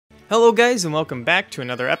Hello guys and welcome back to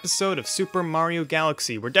another episode of Super Mario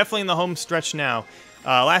Galaxy. We're definitely in the home stretch now.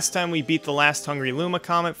 Last time we beat the last Hungry Luma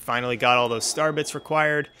comet, finally got all those star bits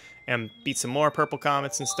required, and beat some more purple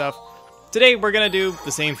comets and stuff. Today we're gonna do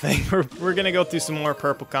the same thing. We're gonna go through some more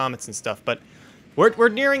purple comets and stuff, but we're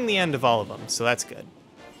nearing the end of all of them, so that's good. And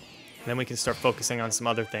then we can start focusing on some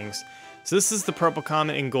other things. So this is the purple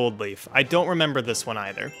comet in Gold Leaf. I don't remember this one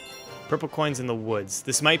either. Purple coins in the woods.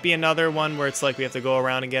 This might be another one where it's like we have to go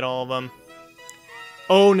around and get all of them.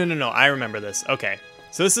 Oh, no. I remember this. Okay.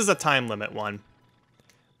 So this is a time limit one.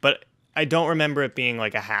 But I don't remember it being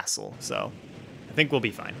like a hassle. So I think we'll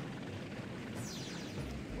be fine.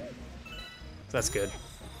 So that's good.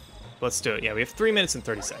 Let's do it. Yeah, we have 3 minutes and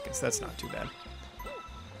 30 seconds. That's not too bad.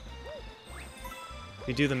 If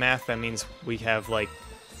we do the math, that means we have like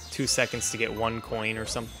 2 seconds to get 1 coin or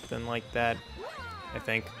something like that. I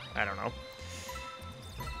think. I don't know.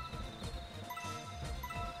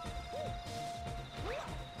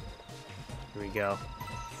 Here we go.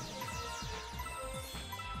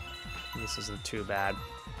 This isn't too bad.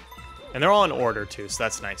 And they're all in order too, so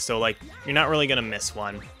that's nice. So like, you're not really gonna miss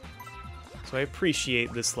one. So I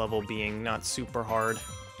appreciate this level being not super hard.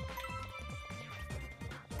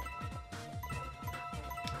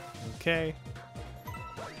 Okay.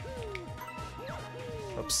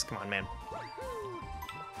 Oops, come on, man.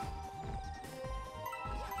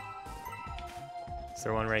 Is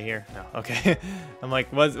there one right here? No. Okay. I'm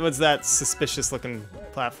like, what's that suspicious looking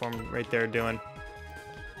platform right there doing?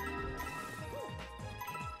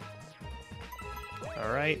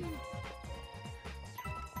 Alright.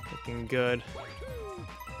 Looking good.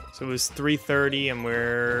 So it was 3:30 and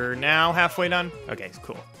we're now halfway done? Okay,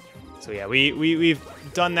 cool. So yeah,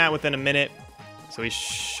 we've done that within a minute. So we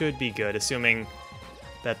should be good, assuming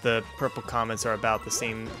that the purple comets are about the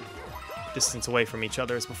same distance away from each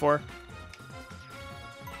other as before.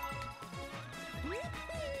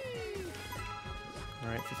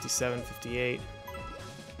 Alright, 57, 58.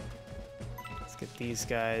 Let's get these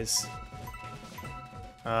guys.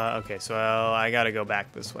 Okay, so I gotta go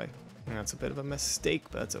back this way. And that's a bit of a mistake,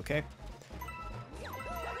 but that's okay.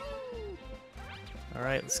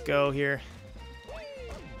 Alright, let's go here.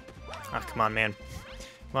 Ah, come on, man.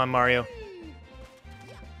 Come on, Mario.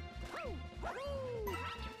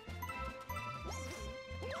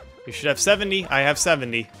 You should have 70. I have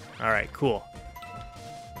 70. Alright, cool.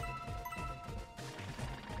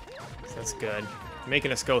 That's good.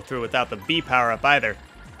 Making us go through without the B power-up either.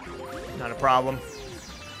 Not a problem.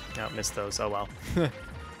 Oh, missed those. Oh, well.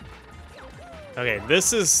 Okay,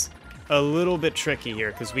 this is a little bit tricky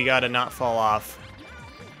here, because we gotta not fall off.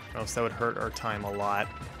 Or else that would hurt our time a lot.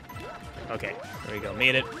 Okay, there we go.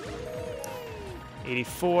 Made it.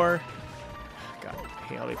 84. God, I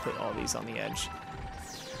hate how they put all these on the edge.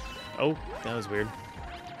 Oh, that was weird.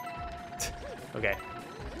 Okay.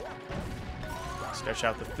 Stretch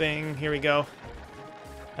out the thing. Here we go.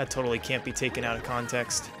 That totally can't be taken out of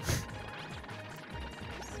context.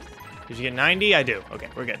 Did you get 90? I do. Okay,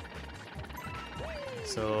 we're good.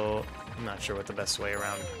 So, I'm not sure what the best way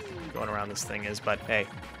around going around this thing is, but hey.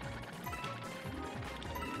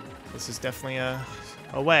 This is definitely a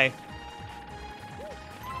way.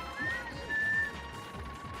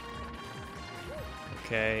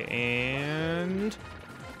 Okay, and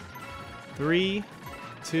 3,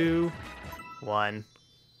 2, 1.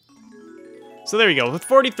 So there you go, with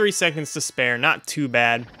 43 seconds to spare, not too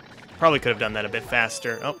bad. Probably could have done that a bit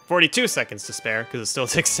faster. Oh, 42 seconds to spare, because it still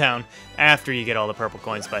ticks down after you get all the purple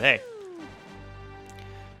coins, but hey.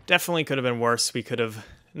 Definitely could have been worse. We could have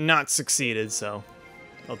not succeeded, so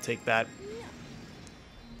I'll take that.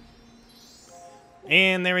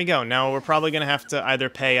 And there we go. Now we're probably going to have to either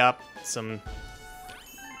pay up some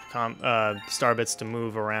star bits to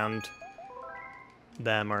move around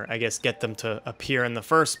them, or I guess get them to appear in the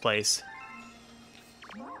first place,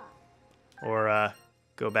 or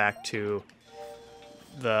go back to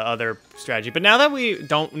the other strategy. But now that we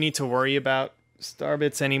don't need to worry about star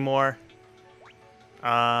bits anymore,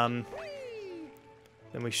 then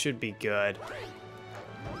we should be good.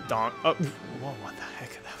 Oh, whoa, what the heck?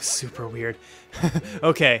 That was super weird.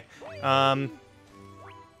 Okay, so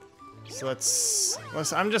let's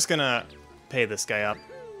I'm just gonna pay this guy up,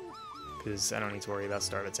 because I don't need to worry about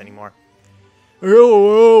star bits anymore.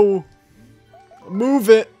 Oh, move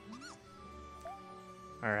it!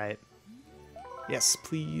 Alright. Yes,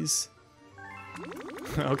 please.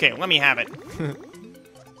 Okay, let me have it.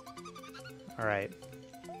 Alright.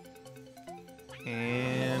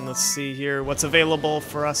 And let's see here what's available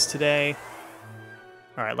for us today.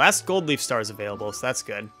 Alright, last gold leaf star is available, so that's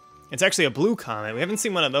good. It's actually a blue comet. We haven't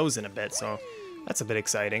seen one of those in a bit, so that's a bit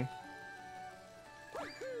exciting.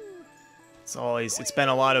 It's been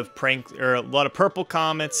a lot of a lot of purple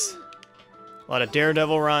comets, a lot of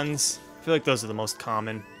daredevil runs. I feel like those are the most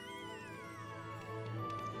common.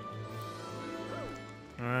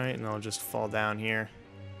 Alright, and I'll just fall down here.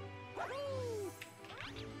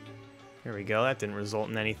 Here we go, that didn't result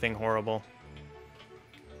in anything horrible.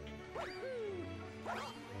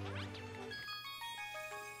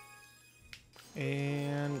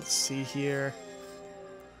 And let's see here.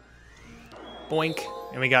 Boink.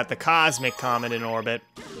 And we got the cosmic comet in orbit.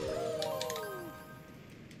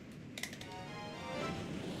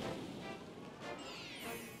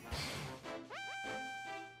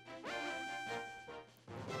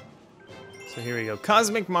 So here we go.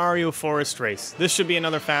 Cosmic Mario Forest Race. This should be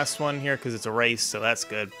another fast one here because it's a race, so that's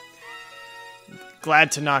good.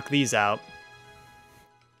 Glad to knock these out.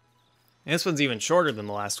 And this one's even shorter than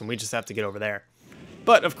the last one. We just have to get over there.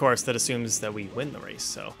 But, of course, that assumes that we win the race,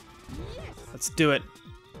 so let's do it.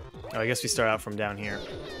 Oh, I guess we start out from down here.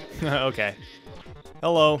 Okay.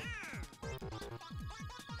 Hello.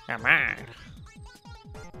 Come on.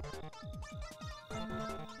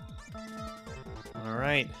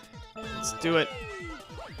 Alright. Let's do it.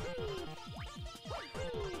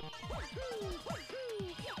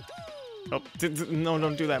 Oh, no,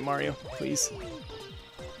 don't do that, Mario. Please.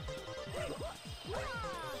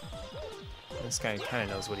 This guy kind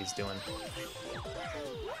of knows what he's doing.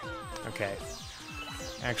 Okay.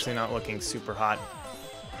 Actually not looking super hot.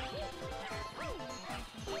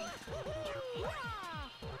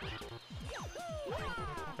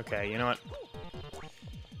 Okay, you know what?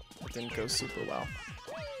 That didn't go super well.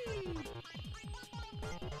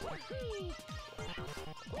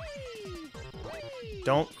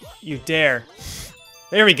 Don't you dare.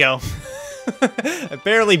 There we go. I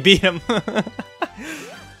barely beat him.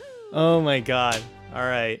 Oh my god.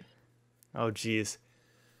 Alright. Oh jeez.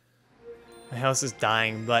 My house is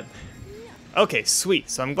dying, but... Okay, sweet.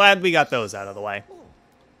 So I'm glad we got those out of the way.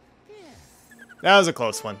 That was a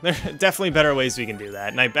close one. There are definitely better ways we can do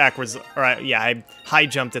that. And I high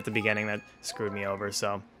jumped at the beginning. That screwed me over,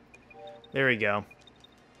 so... There we go.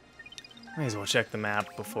 Might as well check the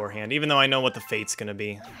map beforehand, even though I know what the fate's gonna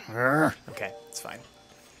be. Okay, it's fine.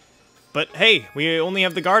 But hey, we only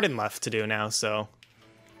have the garden left to do now, so...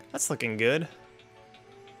 That's looking good.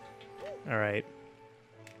 Alright.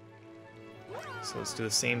 So let's do the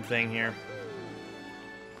same thing here.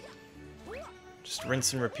 Just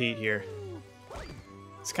rinse and repeat here.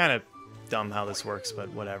 It's kind of dumb how this works, but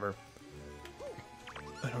whatever.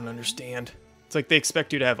 I don't understand. It's like they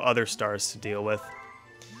expect you to have other stars to deal with.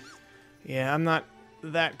 Yeah, I'm not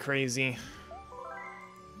that crazy.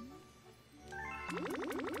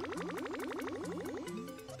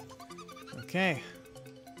 Okay.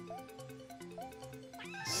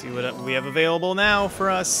 Let's see what we have available now for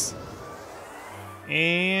us.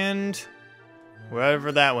 And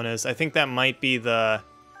wherever that one is, I think that might be the...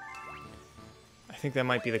 I think that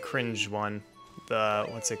might be the cringe one. The...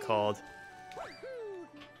 what's it called?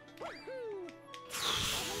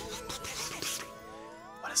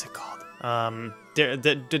 What is it called?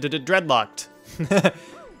 Dreadlocked.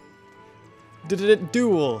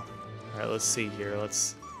 Duel. Alright, let's see here.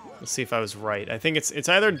 Let's see if I was right. I think it's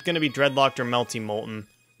either gonna be Dreadlocked or Melty Molten.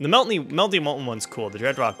 The Melty Molten one's cool. The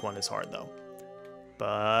Dreadlock one is hard though.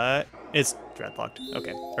 But it's Dreadlocked.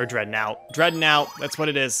 Okay. Or Dreadnout. Dreadnout, that's what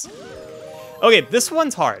it is. Okay, this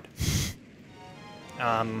one's hard.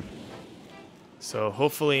 So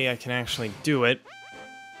hopefully I can actually do it.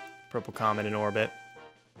 Purple Comet in orbit.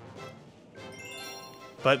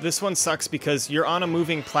 But this one sucks because you're on a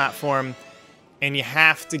moving platform and you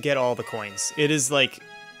have to get all the coins. It is like,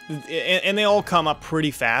 and they all come up pretty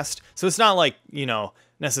fast. So it's not like, you know,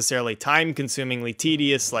 necessarily time-consumingly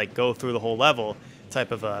tedious, like go through the whole level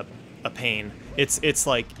type of a pain. It's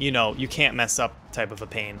like, you know, you can't mess up type of a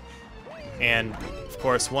pain. And of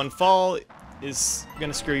course, one fall is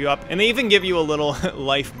gonna screw you up. And they even give you a little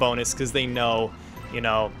life bonus because they know, you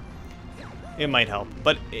know, it might help.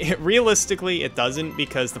 But realistically, it doesn't,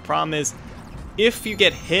 because the problem is, if you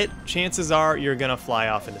get hit, chances are you're gonna fly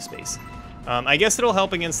off into space. I guess it'll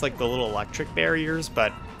help against like the little electric barriers,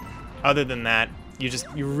 but other than that,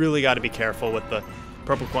 you really got to be careful with the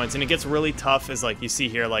purple coins. And it gets really tough, as like you see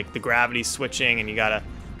here, like the gravity's switching, and you gotta,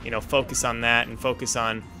 you know, focus on that and focus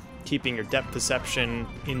on keeping your depth perception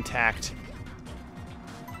intact.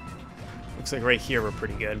 Looks like right here we're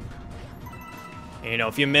pretty good. And, you know,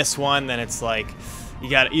 if you miss one, then it's like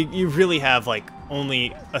you really have like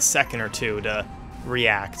only a second or two to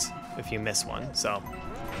react if you miss one. So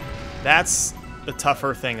that's the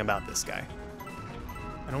tougher thing about this guy.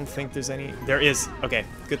 I don't think there's any... There is. Okay,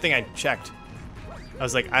 good thing I checked. I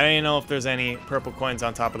was like, I didn't know if there's any purple coins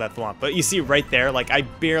on top of that thwomp. But you see right there, like, I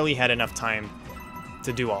barely had enough time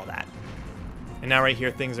to do all that. And now right here,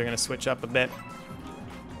 things are going to switch up a bit.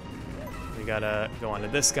 We got to go on to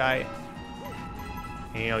this guy.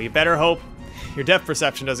 And, you know, you better hope your depth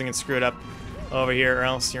perception doesn't get screwed up over here, or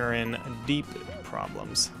else you're in deep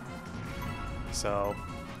problems. So,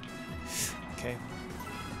 okay.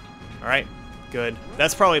 All right, good.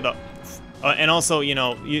 That's probably the... and also, you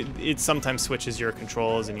know, it sometimes switches your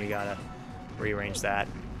controls, and you gotta rearrange that.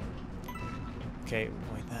 Okay,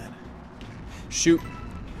 avoid that. Shoot.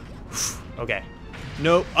 Okay.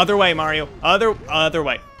 No, other way, Mario. Other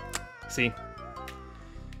way. See?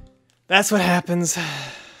 That's what happens.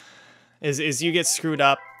 Is you get screwed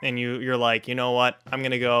up, and you're like, you know what? I'm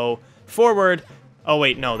gonna go forward. Oh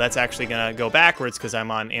wait, no, that's actually gonna go backwards because I'm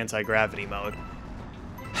on anti-gravity mode.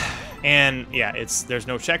 And yeah, there's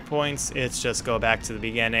no checkpoints. It's just go back to the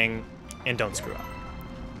beginning and don't screw up.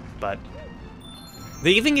 But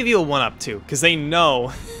they even give you a 1-up too, because they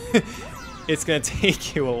know it's gonna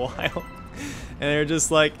take you a while. And they're just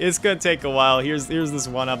like, it's gonna take a while. Here's this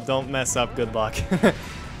 1-up. Don't mess up. Good luck.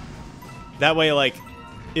 That way, like,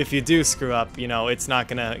 if you do screw up, you know, it's not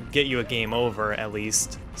gonna get you a game over at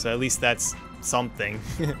least. So at least that's something.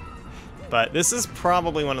 But this is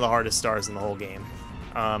probably one of the hardest stars in the whole game.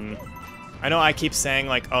 I know I keep saying,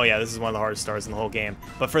 like, oh yeah, this is one of the hardest stars in the whole game,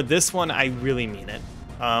 but for this one, I really mean it.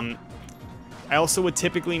 I also would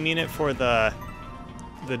typically mean it for the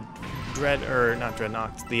not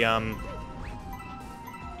Dreadnought, the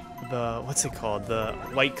what's it called? The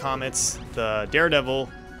White Comets, the Daredevil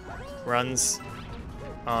runs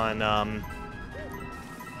on,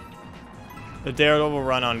 the Daredevil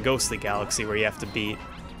run on Ghostly Galaxy, where you have to beat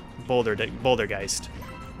Bouldergeist.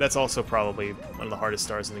 That's also probably one of the hardest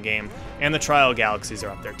stars in the game. And the Trial Galaxies are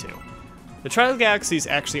up there too. The Trial Galaxies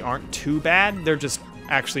actually aren't too bad. They're just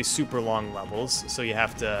actually super long levels, so you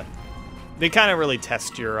have to... They kind of really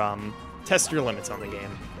test your limits on the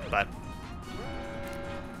game. But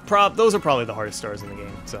those are probably the hardest stars in the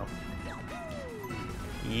game, so...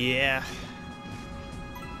 Yeah.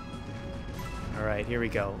 Alright, here we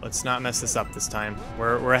go. Let's not mess this up this time.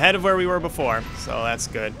 We're ahead of where we were before, so that's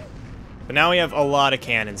good. But now we have a lot of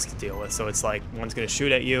cannons to deal with, so it's like one's gonna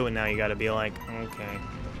shoot at you, and now you gotta be like, okay,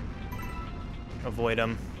 avoid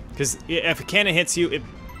them, because if a cannon hits you, it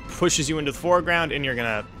pushes you into the foreground, and you're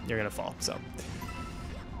gonna fall. So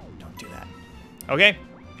don't do that. Okay,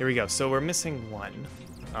 here we go. So we're missing one.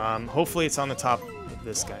 Hopefully it's on the top of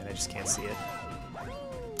this guy, and I just can't see it.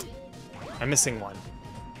 I'm missing one.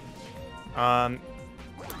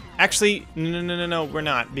 Actually, no, we're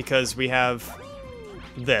not, because we have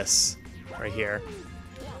this. Right here.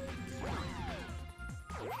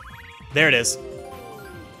 There it is.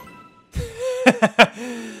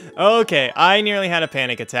 Okay, I nearly had a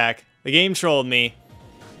panic attack. The game trolled me.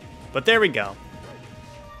 But there we go.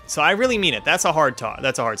 So I really mean it. That's a hard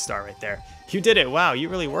star right there. You did it. Wow, you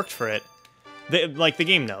really worked for it. Like, the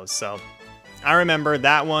game knows, so. I remember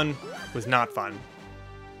that one was not fun.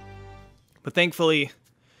 But thankfully,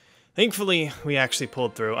 we actually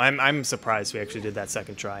pulled through. I'm surprised we actually did that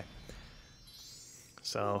second try.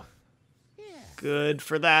 So, good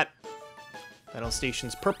for that. Battle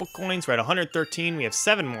station's purple coins. We're at 113. We have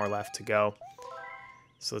 7 more left to go.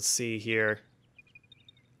 So let's see here.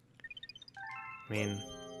 I mean,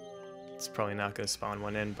 it's probably not going to spawn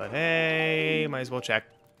one in, but hey, might as well check.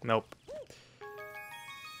 Nope.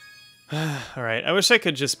 Alright, I wish I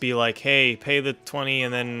could just be like, hey, pay the 20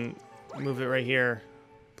 and then move it right here,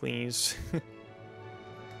 please.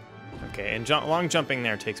 Okay, and long jumping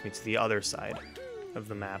there takes me to the other side of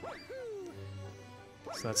the map.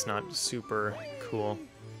 So that's not super cool.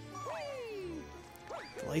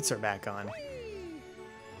 The lights are back on.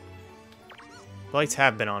 The lights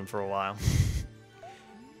have been on for a while.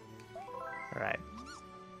 Alright.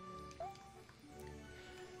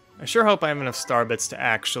 I sure hope I have enough star bits to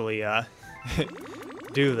actually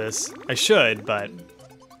do this. I should, but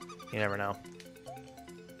you never know.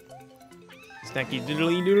 Snacky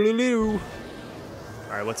diddly doodly doo.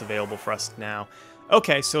 Alright, what's available for us now?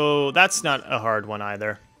 Okay, so that's not a hard one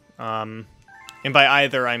either. And by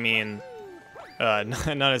either, I mean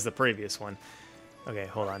not as the previous one. Okay,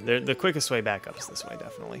 hold on. The quickest way back up is this way,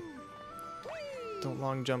 definitely. Don't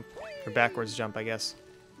long jump, or backwards jump, I guess.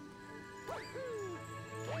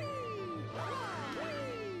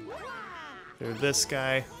 Through this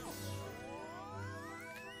guy.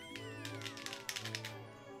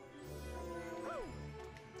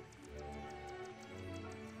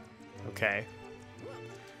 Okay.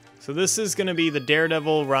 So this is going to be the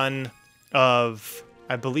Daredevil run of,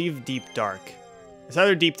 I believe, Deep Dark. It's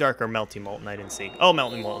either Deep Dark or Melty Molten, I didn't see. Oh,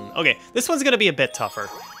 Melty Molten. Okay, this one's gonna be a bit tougher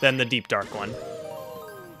than the Deep Dark one.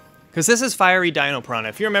 Because this is Fiery Dino Piranha.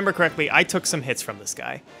 If you remember correctly, I took some hits from this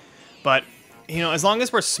guy. But, you know, as long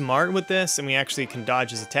as we're smart with this and we actually can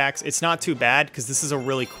dodge his attacks, it's not too bad, because this is a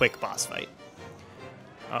really quick boss fight.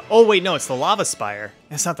 Oh, wait, no, it's the Lava Spire.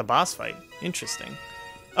 It's not the boss fight. Interesting.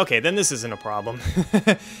 Okay, then this isn't a problem.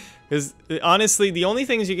 Because, honestly, the only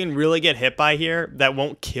things you can really get hit by here that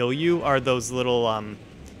won't kill you are those little,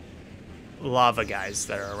 lava guys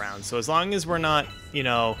that are around. So as long as we're not, you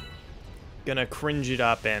know, gonna cringe it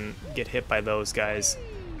up and get hit by those guys,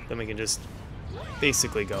 then we can just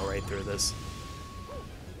basically go right through this.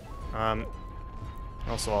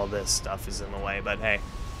 Also all this stuff is in the way, but hey,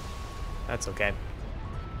 that's okay.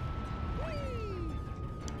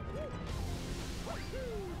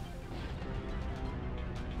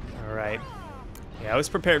 Alright. Yeah, I was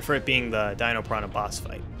prepared for it being the Dino Piranha boss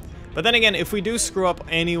fight. But then again, if we do screw up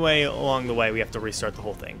anyway along the way, we have to restart the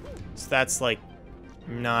whole thing. So that's, like,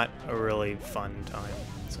 not a really fun time.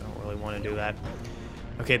 So I don't really want to do that.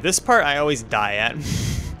 Okay, this part I always die at.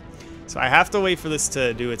 So I have to wait for this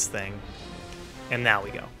to do its thing. And now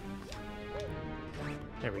we go.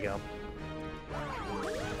 There we go.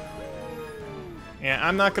 Yeah,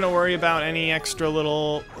 I'm not going to worry about any extra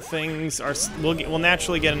little things. We'll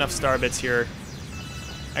naturally get enough star bits here.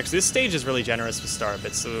 Actually, this stage is really generous with star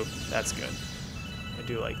bits, so that's good. I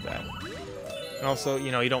do like that. And also,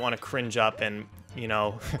 you know, you don't want to cringe up and, you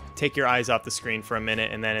know, take your eyes off the screen for a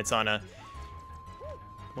minute and then it's on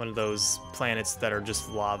one of those planets that are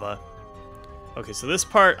just lava. Okay, so this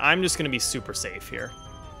part, I'm just going to be super safe here.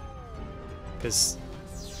 Because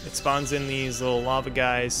it spawns in these little lava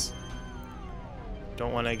guys.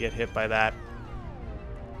 Don't want to get hit by that.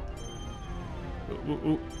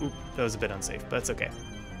 Ooh. That was a bit unsafe, but that's okay.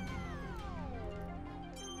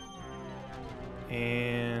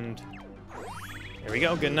 And there we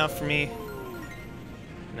go, good enough for me.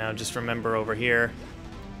 Now just remember over here,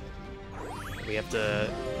 we have to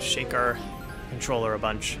shake our controller a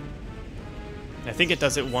bunch. I think it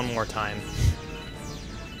does it one more time.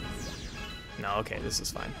 No, okay, this is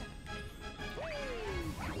fine.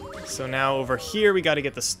 So now over here we got to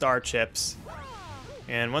get the star chips.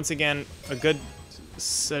 And once again, a good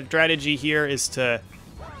strategy here is to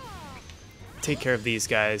take care of these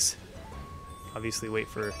guys. Obviously wait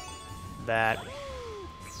for that.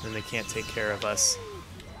 Then they can't take care of us.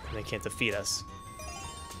 And they can't defeat us.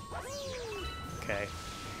 Okay.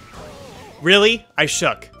 Really? I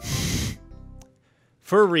shook.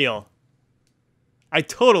 For real. I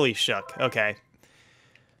totally shook. Okay.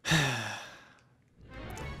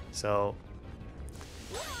 So,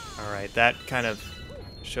 alright, that kind of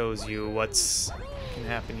shows you what's can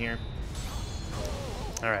happen here.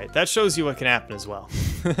 Alright, that shows you what can happen as well.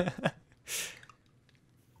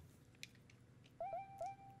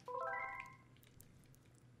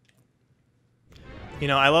 You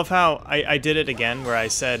know, I love how I did it again, where I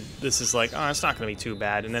said this is like, oh, it's not going to be too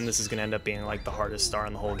bad, and then this is going to end up being like the hardest star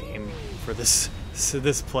in the whole game for this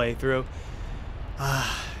playthrough.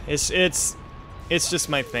 It's just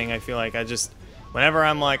my thing. I feel like whenever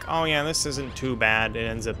I'm like, oh yeah, this isn't too bad, it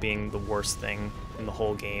ends up being the worst thing in the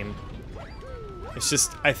whole game. It's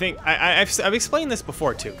just, I think, I've explained this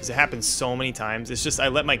before too, because it happens so many times. It's just I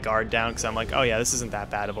let my guard down because I'm like, oh yeah, this isn't that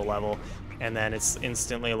bad of a level. And then it's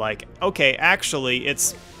instantly like, okay, actually,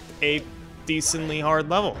 it's a decently hard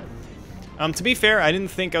level. To be fair, I didn't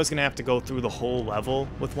think I was going to have to go through the whole level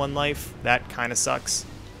with one life. That kind of sucks.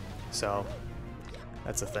 So,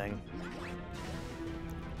 that's a thing.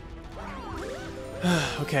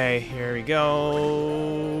 Okay, here we go.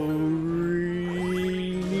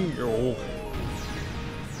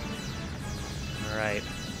 Alright.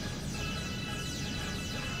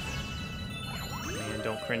 And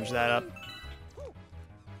don't cringe that up.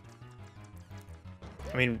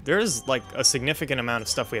 I mean, there's like a significant amount of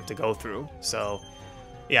stuff we have to go through. So,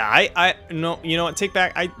 yeah, no, you know what? Take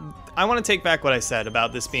back. I want to take back what I said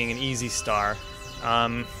about this being an easy star.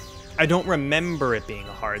 I don't remember it being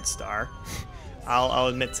a hard star. I'll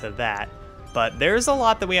admit to that. But there's a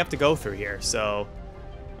lot that we have to go through here. So,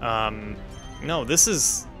 no, this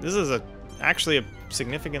is actually a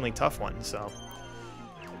significantly tough one. So,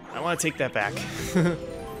 I want to take that back.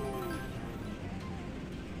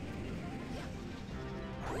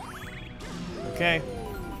 Okay.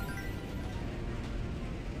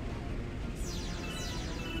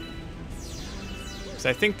 So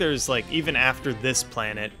I think there's like, even after this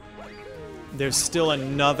planet, there's still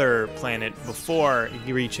another planet before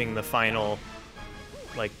reaching the final,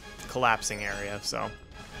 like, collapsing area, so.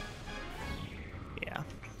 Yeah.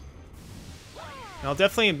 And I'll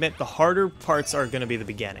definitely admit the harder parts are going to be the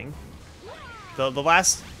beginning. The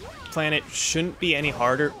last planet shouldn't be any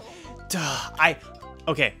harder. Duh,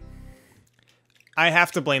 okay. I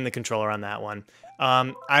have to blame the controller on that one.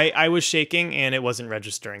 I was shaking and it wasn't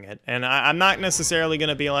registering it. And I'm not necessarily going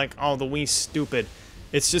to be like, oh, the Wii's stupid.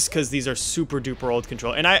 It's just because these are super duper old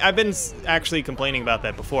controllers. And I've been actually complaining about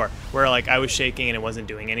that before, where like I was shaking and it wasn't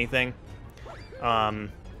doing anything.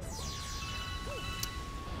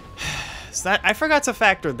 So I forgot to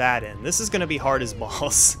factor that in. This is going to be hard as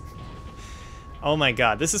balls. Oh my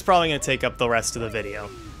god, this is probably going to take up the rest of the video.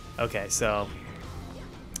 Okay, so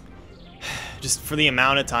just for the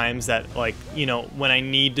amount of times that, like, you know, when I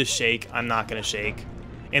need to shake, I'm not going to shake.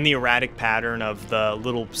 And the erratic pattern of the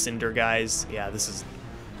little cinder guys. Yeah, this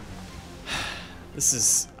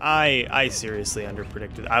is, I seriously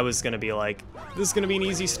underpredicted. I was going to be like, this is going to be an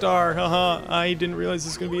easy star. Haha, I didn't realize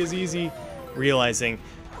this was going to be as easy. Realizing,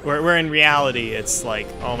 where in reality, it's like,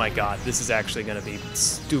 oh my god, this is actually going to be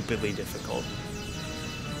stupidly difficult.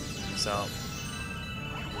 So,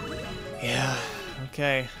 yeah,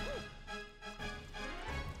 okay.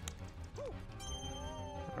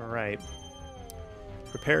 Alright.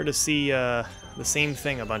 Prepare to see the same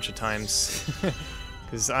thing a bunch of times.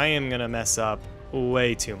 Because I am going to mess up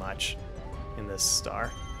way too much in this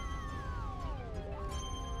star.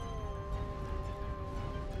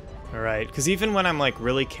 Alright, because even when I'm like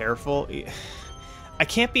really careful, I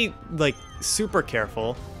can't be like super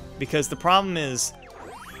careful because the problem is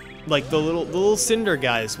like the little cinder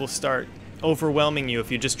guys will start overwhelming you if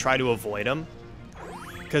you just try to avoid them.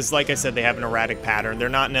 Because like I said, they have an erratic pattern. They're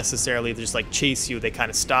not necessarily just like chase you. They kind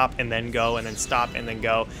of stop and then go and then stop and then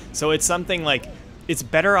go. So it's something like it's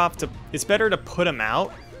better to put them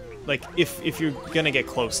out. Like if you're gonna get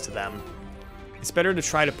close to them, it's better to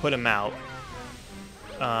try to put them out.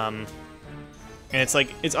 And it's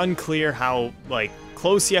like, it's unclear how, like,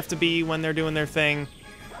 close you have to be when they're doing their thing.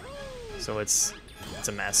 So it's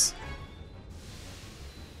a mess.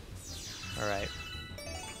 Alright.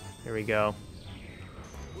 Here we go.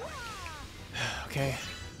 Okay.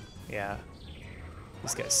 Yeah.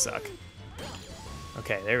 These guys suck.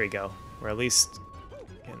 Okay, there we go. We're at least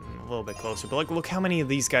getting a little bit closer. But look how many of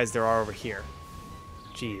these guys there are over here.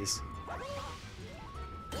 Jeez.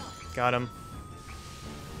 Got him.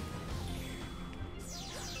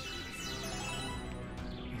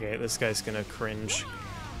 Okay, this guy's gonna cringe.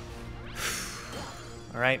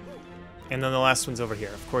 Alright. And then the last one's over here.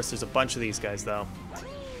 Of course, there's a bunch of these guys, though.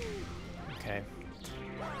 Okay.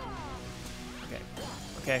 Okay.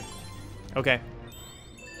 Okay. Okay.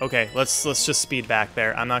 Okay, let's just speed back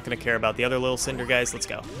there. I'm not gonna care about the other little cinder guys. Let's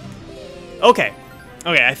go. Okay.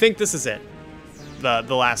 Okay, I think this is it. The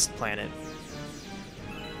last planet.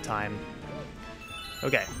 Time.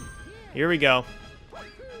 Okay. Here we go.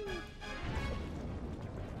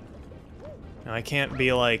 Now I can't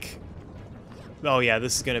be like, oh yeah,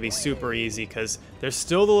 this is gonna be super easy because there's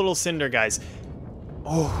still the little cinder guys.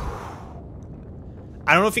 Oh,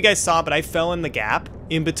 I don't know if you guys saw, but I fell in the gap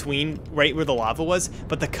in between, right where the lava was,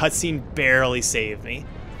 but the cutscene barely saved me.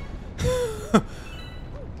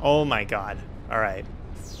 Oh my god! All right,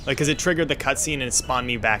 like, cause it triggered the cutscene and it spawned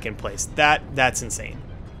me back in place. That's insane.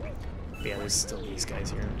 But yeah, there's still these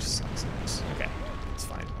guys here. It just sucks. Okay, it's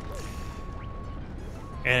fine.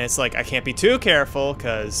 And it's like, I can't be too careful,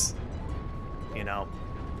 because, you know,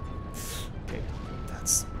 okay,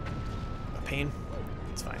 that's a pain.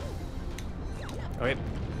 It's fine. Oh, wait.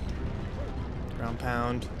 Ground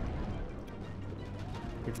pound.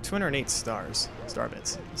 We have 208 star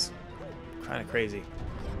bits. It's kind of crazy.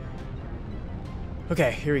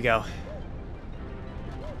 Okay, here we go.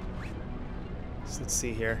 So let's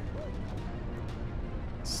see here.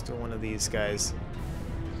 Still one of these guys.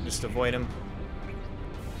 Just avoid him.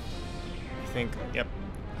 I think, yep,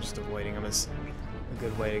 just avoiding him is a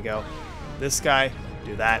good way to go. This guy,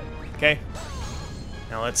 do that, okay?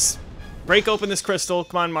 Now let's break open this crystal.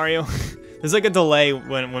 Come on, Mario. There's like a delay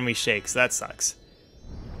when we shake, so that sucks.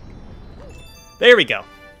 There we go.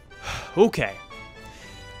 Okay.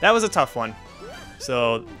 That was a tough one.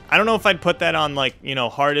 So, I don't know if I'd put that on, like, you know,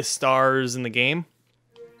 hardest stars in the game.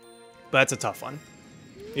 But that's a tough one.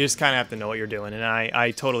 You just kind of have to know what you're doing, and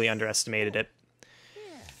I totally underestimated it.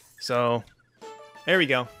 So, there we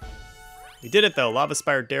go. We did it, though. Lava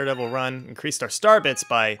Spire Daredevil run. Increased our star bits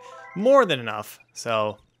by more than enough.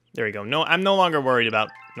 So, there we go. No, I'm no longer worried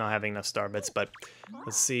about not having enough star bits, but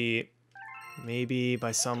let's see. Maybe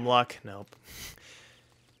by some luck. Nope.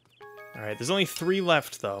 Alright, there's only 3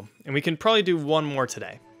 left, though. And we can probably do one more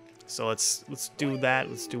today. So let's do that.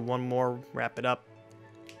 Let's do one more. Wrap it up.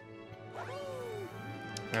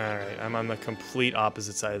 Alright, I'm on the complete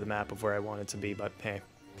opposite side of the map of where I wanted to be, but hey.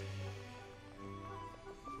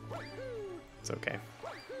 It's okay.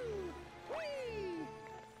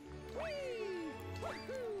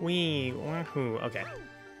 Wee, wahoo, okay.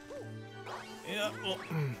 Yeah, oh,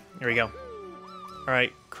 here we go.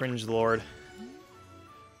 Alright, cringe lord.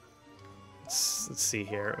 Let's see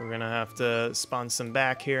here. We're gonna have to spawn some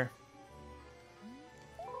back here.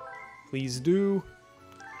 Please do.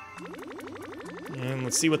 And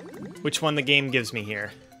let's see which one the game gives me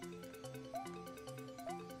here.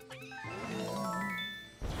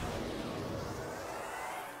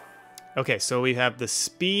 Okay, so we have the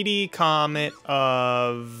speedy comet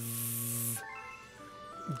of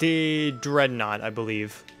the Dreadnought, I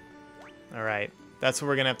believe. Alright, that's what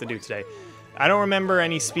we're gonna have to do today. I don't remember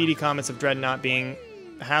any speedy comets of Dreadnought being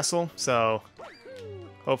a hassle, so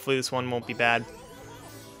hopefully this one won't be bad.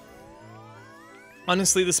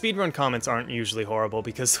 Honestly, the speedrun comments aren't usually horrible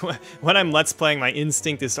because when I'm Let's Playing, my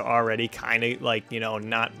instinct is to already kind of, like, you know,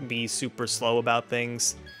 not be super slow about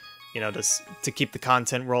things, you know, just to keep the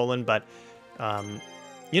content rolling, but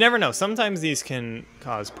you never know. Sometimes these can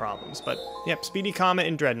cause problems, but yep, Speedy Comet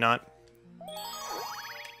and Dreadnought.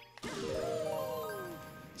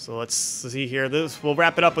 So let's see here. We'll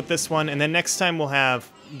wrap it up with this one, and then next time we'll have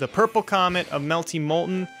the Purple Comet of Melty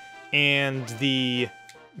Molten and the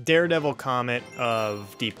Daredevil Comet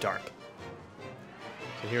of Deep Dark.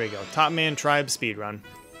 So here we go. Top Man Tribe Speedrun.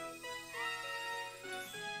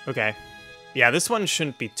 Okay. Yeah, this one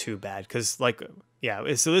shouldn't be too bad, because, like,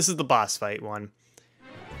 yeah, so this is the boss fight one.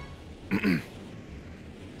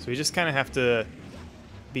 So we just kind of have to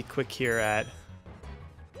be quick here at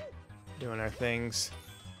doing our things.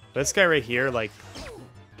 This guy right here, like...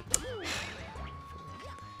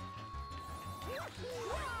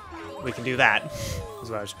 we can do that. Is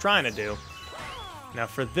what I was trying to do. Now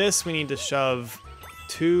for this, we need to shove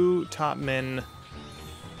 2 top men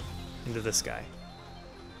into this guy.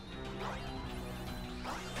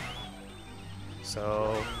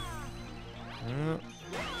 So...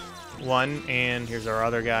 1, and here's our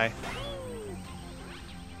other guy.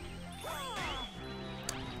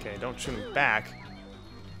 Okay, don't shoot him back.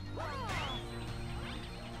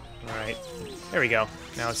 Alright, there we go.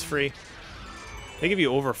 Now it's free. They give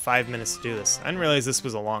you over 5 minutes to do this. I didn't realize this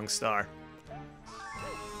was a long star.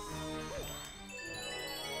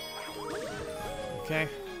 Okay.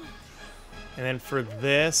 And then for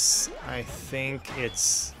this, I think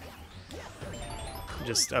it's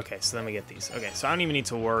just... okay, so then we get these. Okay, so I don't even need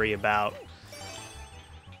to worry about...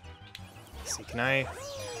 let's see, can I...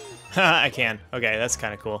 I can. Okay, that's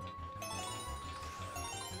kind of cool.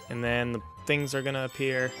 And then the things are gonna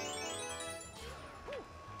appear.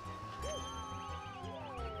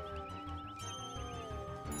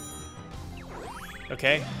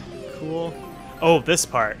 Okay, cool. Oh, this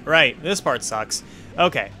part. Right, this part sucks.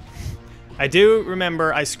 Okay. I do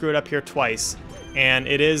remember I screwed up here twice, and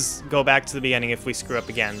it is go back to the beginning if we screw up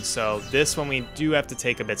again. So this one we do have to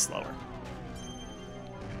take a bit slower.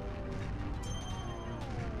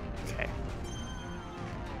 Okay.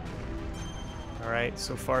 Alright,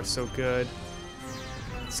 so far so good.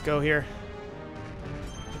 Let's go here.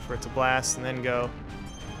 Wait for it to blast, and then go.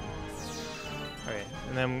 Okay,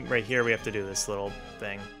 and then right here we have to do this little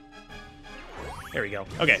thing. There we go.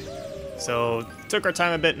 Okay, so took our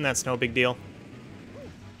time a bit, and that's no big deal.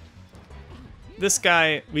 This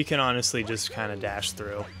guy, we can honestly just kind of dash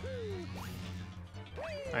through,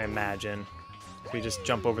 I imagine. We just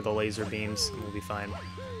jump over the laser beams, and we'll be fine.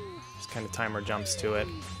 Just kind of time our jumps to it.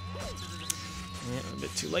 Yeah, a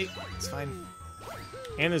bit too late. It's fine.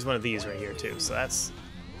 And there's one of these right here, too, so that's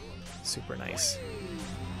super nice.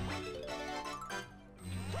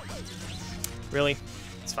 Really?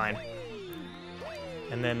 It's fine.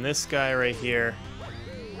 And then this guy right here,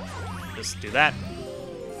 just do that.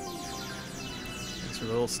 These are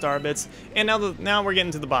the little star bits. And now we're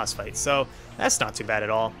getting to the boss fight, so that's not too bad at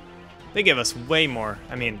all. They give us way more.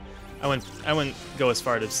 I mean, I wouldn't go as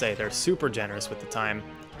far to say they're super generous with the time,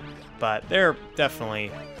 but there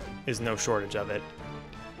definitely is no shortage of it.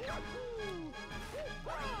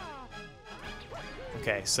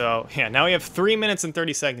 Okay, so yeah, now we have 3 minutes and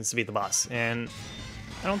 30 seconds to beat the boss, and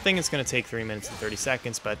I don't think it's going to take 3 minutes and 30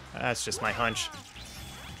 seconds, but that's just my hunch.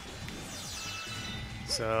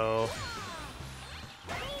 So,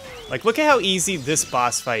 like, look at how easy this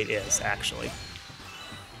boss fight is, actually.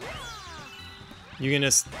 You can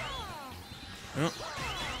just... oh,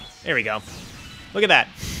 there we go. Look at that.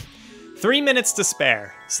 3 minutes to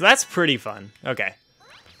spare, so that's pretty fun. Okay,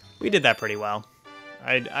 we did that pretty well,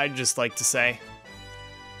 I'd just like to say.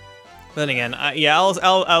 Then again, yeah,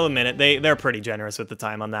 I'll admit it. They're pretty generous with the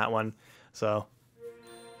time on that one. So,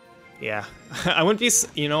 Yeah, I wouldn't be,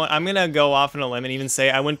 you know what, I'm gonna go off on a limb and even say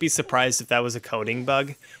I wouldn't be surprised if that was a coding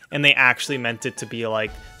bug and they actually meant it to be like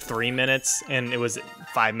 3 minutes and it was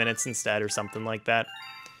 5 minutes instead or something like that.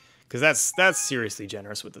 Because that's seriously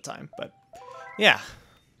generous with the time, but yeah.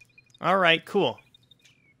 All right, cool.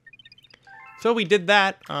 So we did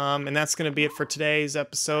that, and that's gonna be it for today's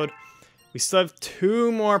episode. We still have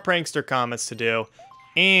 2 more Prankster Comets to do,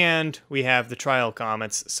 and we have the Trial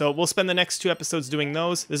Comets. So we'll spend the next 2 episodes doing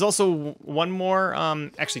those. There's also one more,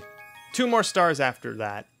 actually 2 more stars after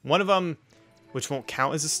that. One of them, which won't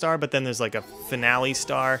count as a star, but then there's like a finale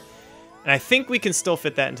star. And I think we can still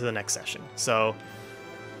fit that into the next session. So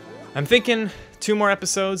I'm thinking 2 more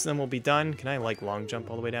episodes, then we'll be done. Can I like long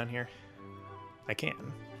jump all the way down here? I can.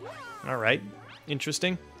 All right,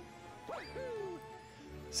 interesting.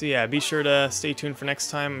 So yeah, be sure to stay tuned for next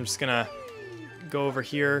time. I'm just gonna go over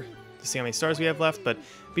here to see how many stars we have left, but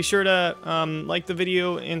be sure to like the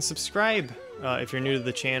video and subscribe if you're new to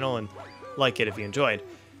the channel, and like it if you enjoyed.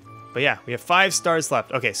 But yeah, we have 5 stars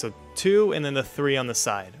left. Okay, so 2 and then the 3 on the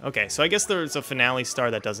side. Okay, so I guess there's a finale star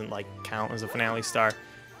that doesn't like count as a finale star.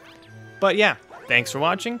 But yeah, thanks for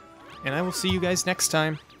watching, and I will see you guys next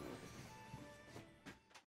time.